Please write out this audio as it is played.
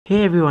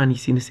Hey everyone,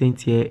 it's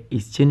Innocent here.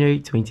 It's January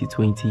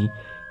 2020.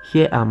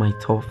 Here are my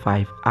top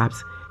 5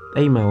 apps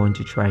that you might want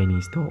to try and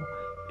install.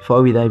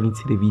 Before we dive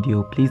into the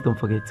video, please don't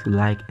forget to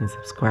like and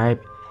subscribe.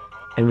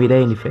 And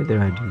without any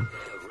further ado,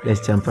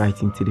 let's jump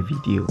right into the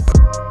video.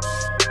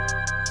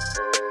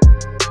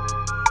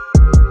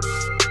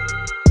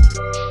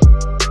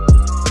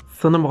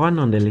 So number 1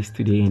 on the list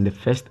today, and the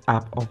first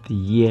app of the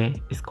year,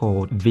 is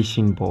called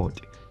Vision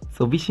Board.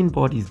 So Vision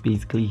Board is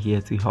basically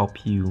here to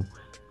help you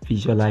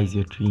visualize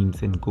your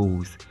dreams and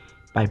goals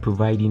by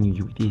providing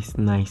you with this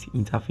nice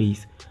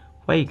interface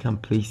where you can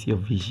place your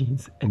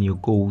visions and your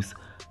goals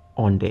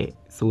on there.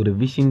 So the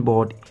Vision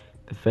Board,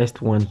 the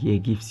first one here,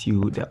 gives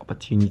you the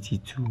opportunity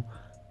to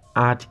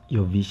add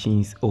your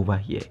visions over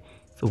here.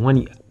 So when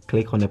you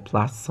click on the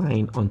plus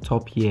sign on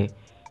top here,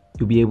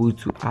 you'll be able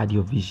to add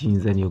your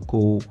visions and your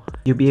goal.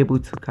 You'll be able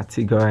to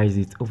categorize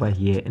it over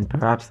here and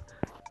perhaps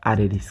add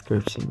a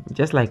description,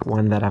 just like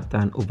one that I've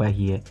done over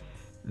here,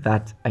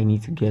 that I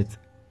need to get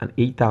an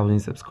 8,000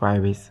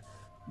 subscribers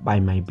by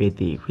my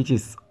birthday, which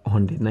is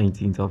on the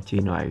 19th of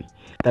January.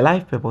 The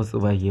life purpose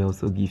over here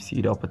also gives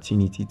you the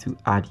opportunity to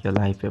add your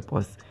life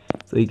purpose,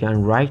 so you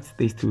can write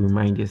this to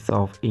remind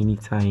yourself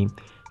anytime.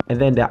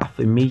 And then the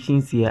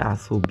affirmations here are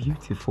so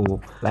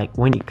beautiful. Like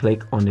when you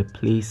click on the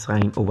play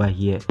sign over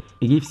here,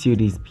 it gives you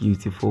these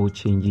beautiful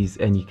changes,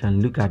 and you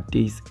can look at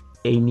this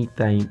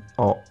anytime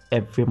or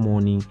every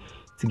morning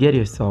to get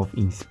yourself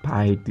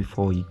inspired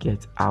before you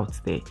get out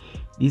there.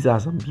 These are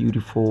some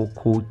beautiful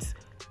quotes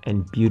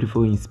and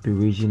beautiful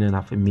inspiration and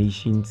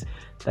affirmations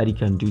that you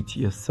can do to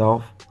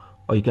yourself,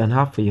 or you can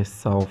have for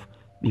yourself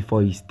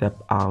before you step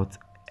out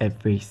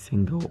every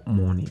single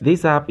morning.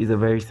 This app is a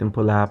very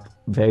simple app,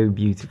 very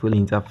beautiful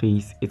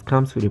interface. It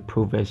comes with a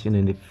pro version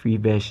and a free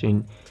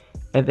version,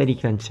 and then you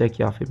can check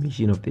your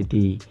affirmation of the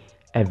day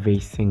every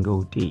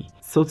single day.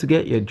 So to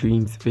get your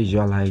dreams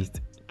visualized,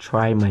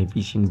 try my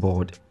Vision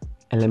Board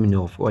and let me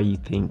know what you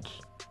think.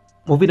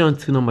 Moving on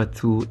to number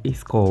 2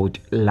 is called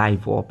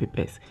Live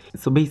Wallpapers.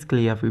 So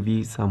basically I've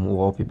reviewed some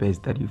wallpapers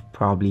that you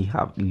probably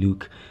have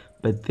look,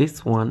 but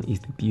this one is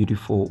the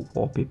beautiful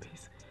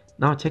wallpapers.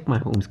 Now check my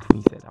home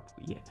screen setup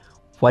here.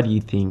 What do you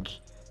think?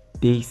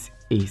 This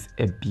is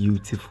a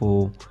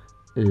beautiful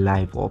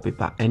live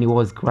wallpaper, and it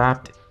was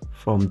grabbed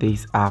from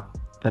this app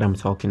that I'm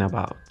talking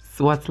about.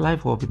 So at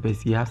Live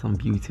Wallpapers, you have some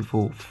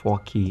beautiful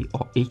 4K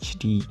or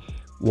HD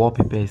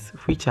wallpapers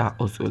which are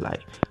also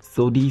live.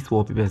 So these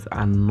wallpapers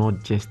are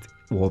not just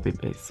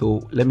wallpapers.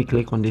 So let me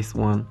click on this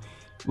one,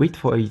 wait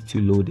for it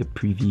to load the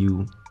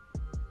preview,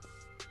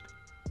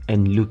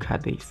 and look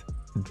at this.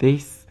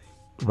 This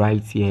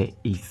right here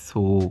is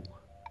so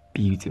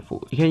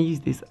beautiful. You can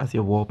use this as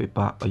your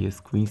wallpaper or your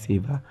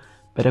screensaver,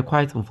 but the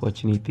quite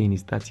unfortunate thing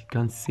is that you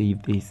can't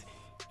save this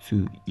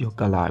to your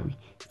gallery.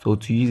 So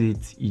to use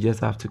it, you just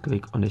have to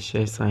click on the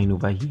share sign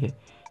over here,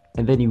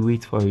 and then you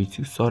wait for it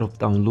to sort of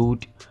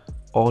download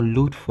or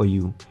load for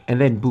you, and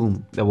then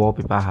boom, the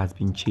wallpaper has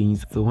been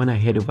changed. So when I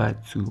head over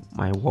to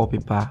my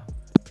wallpaper,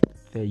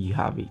 there you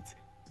have it.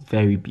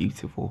 Very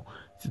beautiful.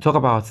 To talk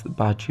about the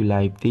battery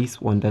life, this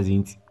one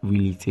doesn't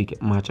really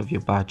take much of your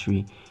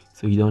battery,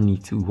 so you don't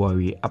need to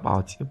worry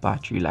about your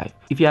battery life.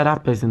 If you are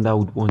that person that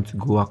would want to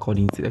go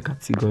according to the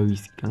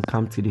categories, you can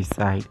come to this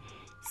side.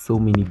 So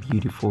many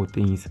beautiful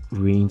things: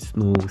 rain,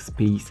 snow,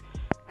 space,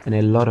 and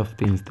a lot of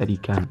things that you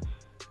can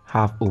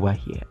have over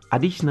here.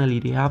 Additionally,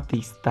 they have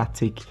these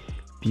static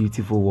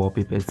beautiful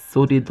wallpapers,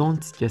 so they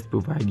don't just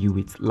provide you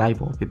with live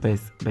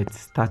wallpapers but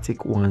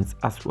static ones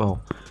as well.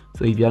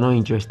 So if you're not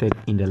interested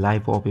in the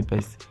live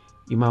wallpapers,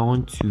 you might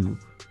want to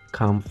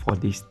come for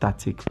the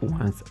static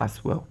ones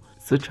as well.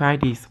 So try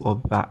this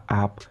wallpaper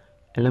app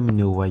and let me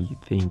know what you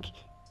think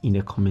in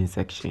the comment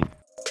section.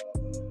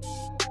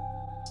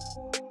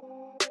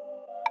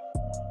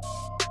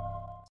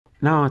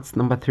 Now it's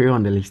number 3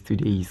 on the list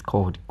today, is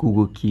called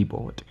Google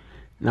Keyboard.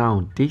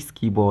 Now this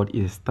keyboard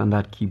is a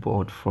standard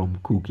keyboard from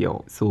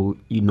Google, so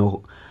you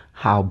know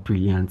how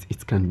brilliant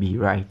it can be,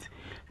 right?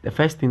 The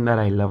first thing that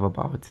I love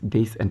about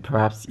this, and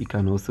perhaps you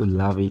can also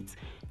love it,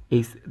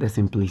 is the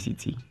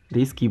simplicity.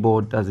 This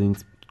keyboard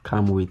doesn't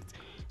come with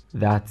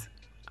that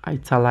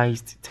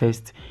italicized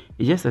text.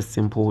 It's just a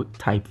simple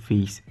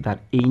typeface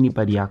that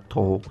anybody at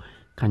all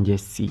can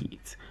just see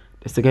it.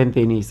 The second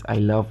thing is I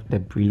love the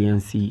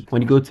brilliancy.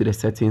 When you go to the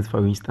settings,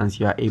 for instance,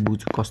 you are able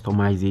to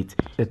customize it.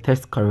 The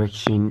text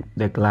correction,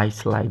 the glide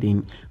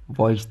sliding,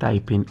 voice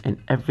typing,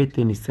 and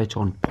everything is set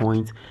on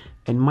point.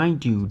 And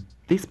mind you,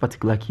 this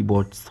particular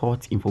keyboard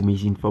sorts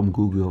information from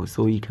Google,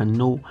 so you can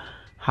know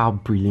how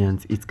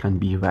brilliant it can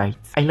be, right?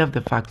 I love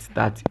the fact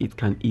that it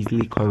can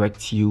easily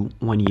correct you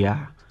when you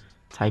are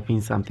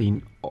typing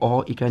something,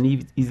 or it can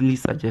easily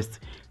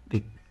suggest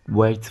the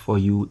words for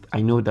you.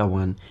 I know that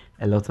one,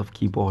 a lot of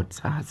keyboards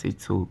has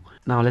it. So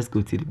now let's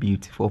go to the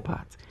beautiful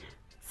part.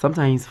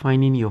 Sometimes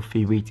finding your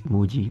favorite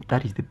emoji,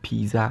 that is the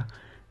pizza,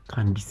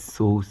 can be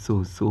so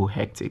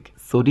hectic.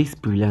 So this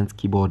brilliant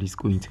keyboard is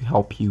going to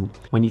help you.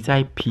 When you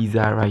type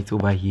pizza right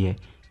over here,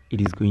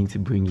 it is going to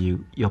bring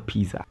you your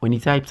pizza. When you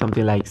type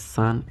something like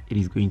sun, it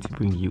is going to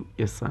bring you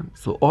your sun.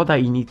 So all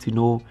that you need to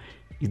know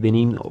is the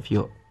name of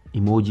your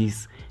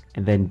emojis,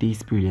 and then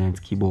this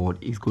brilliant keyboard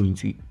is going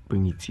to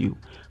bring it to you.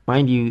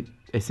 Mind you,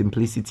 the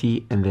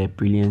simplicity and the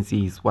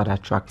brilliancy is what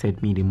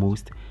attracted me the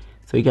most.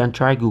 So you can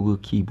try Google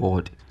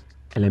Keyboard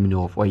and let me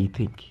know what you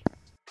think.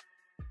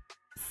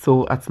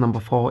 So at number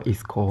 4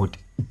 is called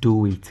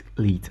Do It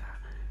Later.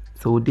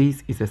 So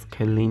this is a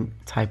scheduling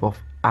type of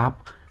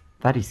app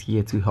that is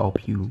here to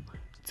help you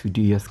to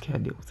do your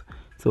schedules.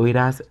 So it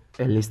has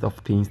a list of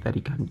things that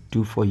it can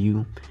do for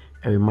you: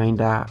 a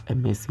reminder, a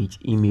message,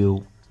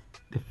 email,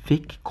 the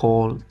fake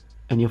call,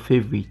 and your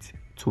favorite,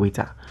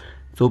 Twitter.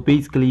 So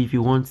basically, if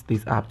you want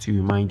this app to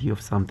remind you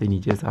of something, you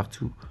just have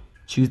to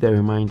choose the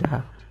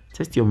reminder,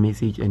 test your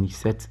message, and you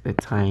set the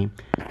time.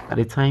 At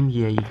the time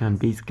here, you can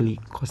basically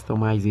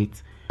customize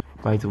it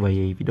right over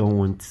here. If you don't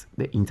want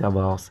the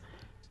intervals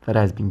that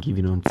has been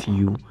given on to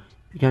you,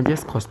 you can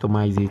just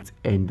customize it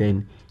and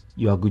then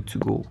you are good to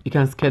go. You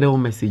can schedule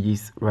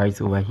messages right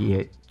over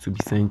here to be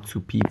sent to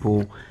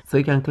people. So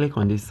you can click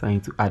on this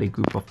sign to add a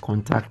group of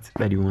contacts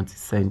that you want to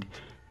send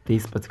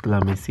this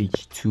particular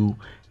message to,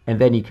 and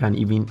then you can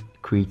even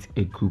create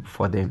a group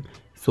for them.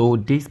 So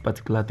this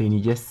particular thing, you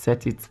just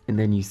set it and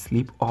then you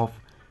sleep off,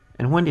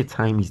 and when the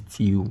time is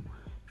due,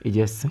 it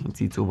just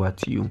sends it over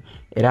to you.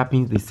 It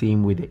happens the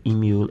same with the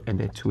email and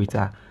the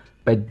Twitter.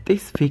 But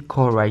this fake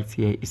call right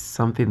here is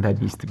something that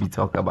needs to be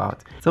talked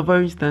about. So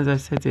for instance, I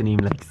set a name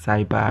like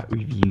Cyber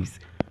Reviews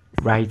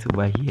right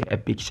over here. A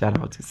big shout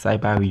out to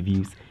Cyber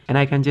Reviews, and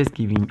I can just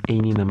give him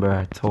any number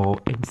at all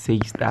and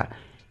says that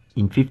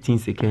in 15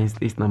 seconds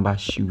this number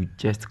should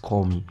just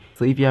call me.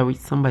 So if you are with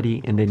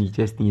somebody and then you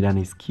just need an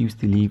excuse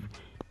to leave,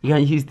 you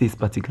can use this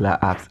particular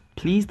app.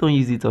 Please don't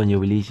use it on your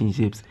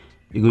relationships.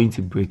 You're going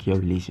to break your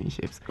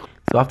relationships.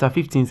 So after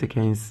 15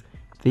 seconds,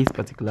 this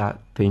particular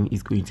thing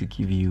is going to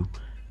give you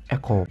a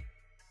call.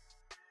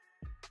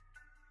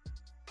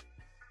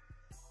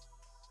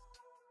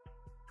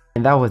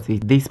 And that was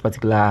it. This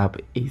particular app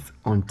is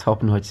on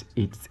top notch.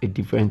 It's a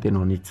different thing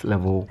on its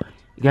level.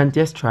 You can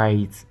just try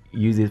it,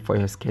 use it for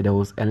your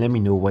schedules, and let me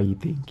know what you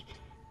think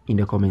in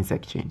the comment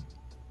section.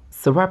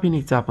 So wrapping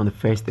it up on the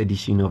first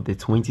edition of the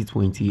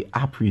 2020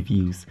 app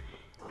reviews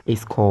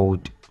is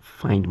called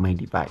Find My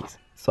Device.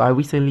 So I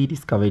recently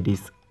discovered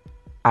this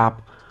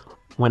app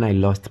when I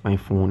lost my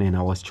phone and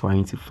I was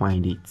trying to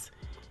find it.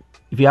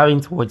 If you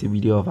haven't watched a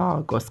video of how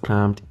I got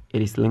scammed,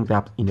 it is linked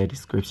up in the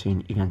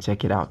description. You can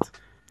check it out.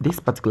 This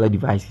particular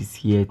device is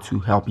here to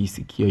help you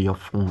secure your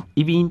phone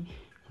even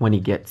when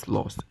it gets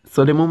lost.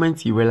 So the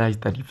moment you realize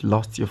that you've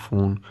lost your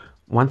phone,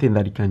 one thing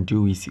that you can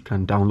do is you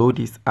can download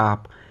this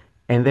app,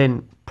 and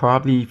then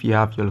probably if you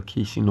have your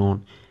location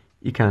on,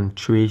 you can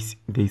trace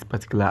this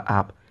particular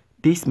app.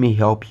 This may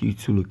help you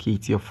to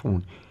locate your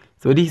phone.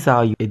 So this is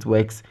how it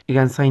works. You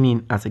can sign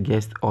in as a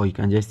guest, or you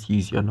can just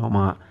use your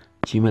normal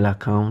Gmail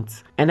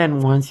account, and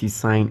then once you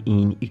sign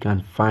in, you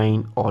can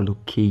find or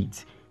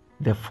locate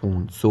the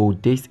phone. So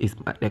this is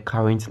the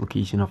current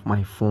location of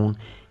my phone.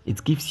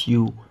 It gives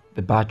you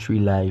the battery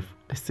life,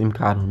 the SIM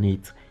card on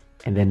it,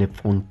 and then the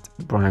phone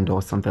brand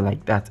or something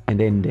like that, and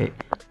then the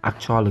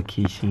actual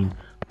location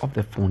of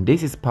the phone.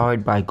 This is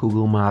powered by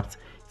Google Maps,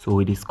 so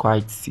it is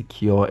quite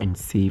secure and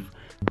safe.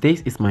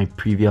 This is my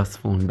previous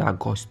phone that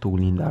got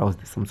stolen. That was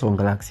the Samsung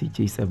Galaxy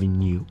J7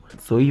 Neo.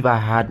 So if I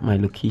had my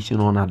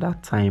location on at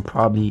that time,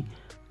 probably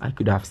I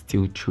could have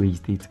still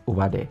traced it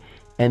over there.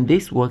 And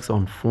this works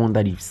on phone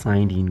that you've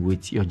signed in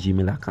with your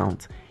Gmail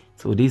account.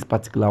 So this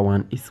particular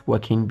one is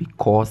working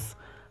because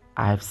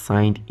I have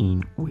signed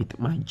in with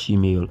my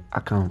Gmail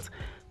account.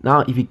 Now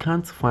if you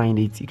can't find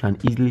it, you can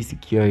easily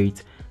secure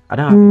it. I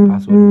don't have a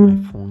password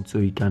on my phone, so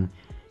you can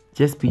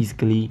just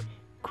basically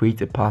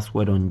create a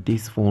password on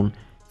this phone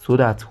so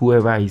that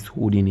whoever is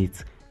holding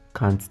it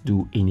can't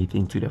do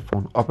anything to the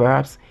phone. Or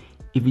perhaps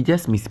if you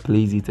just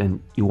misplace it and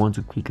you want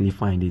to quickly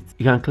find it,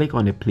 you can click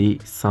on the play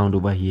sound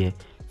over here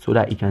so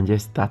that it can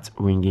just start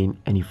ringing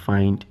and you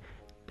find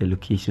the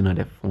location of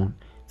the phone.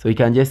 So you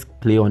can just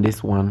play on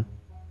this one.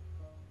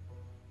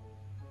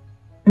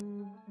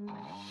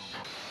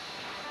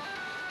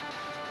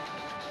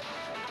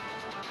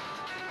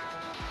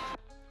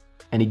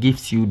 And it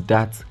gives you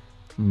that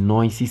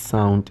noisy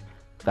sound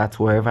that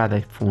wherever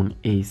the phone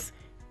is,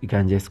 you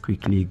can just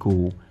quickly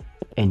go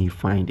and you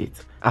find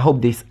it. I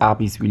hope this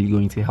app is really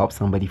going to help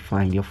somebody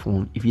find your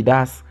phone. If it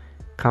does,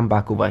 come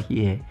back over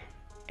here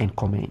and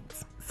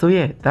comment. So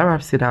yeah, that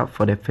wraps it up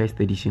for the first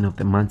edition of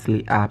the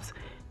monthly apps.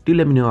 Do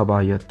let me know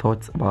about your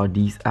thoughts about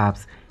these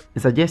apps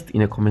and suggest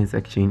in the comment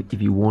section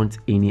if you want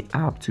any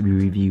app to be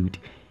reviewed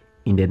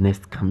in the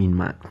next coming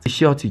month. Be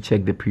sure to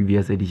check the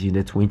previous edition,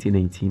 the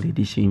 2019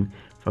 edition,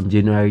 from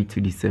January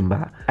to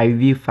December. I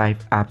review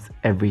 5 apps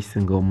every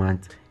single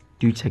month.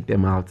 Do check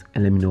them out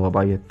and let me know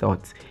about your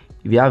thoughts.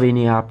 If you have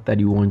any app that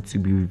you want to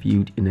be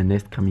reviewed in the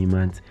next coming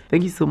month,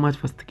 thank you so much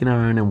for sticking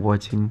around and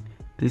watching.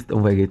 Please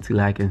don't forget to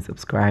like and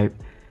subscribe,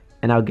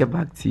 and I'll get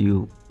back to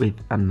you with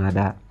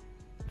another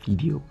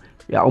video.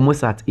 We are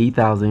almost at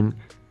 8,000.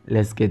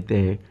 Let's get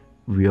there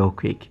real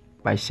quick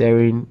by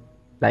sharing,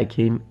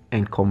 liking,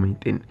 and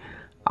commenting.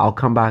 I'll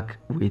come back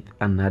with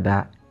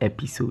another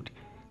episode.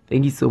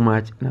 Thank you so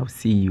much, and I'll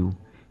see you.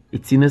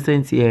 It's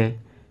Innocent here,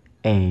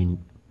 and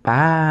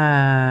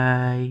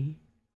bye.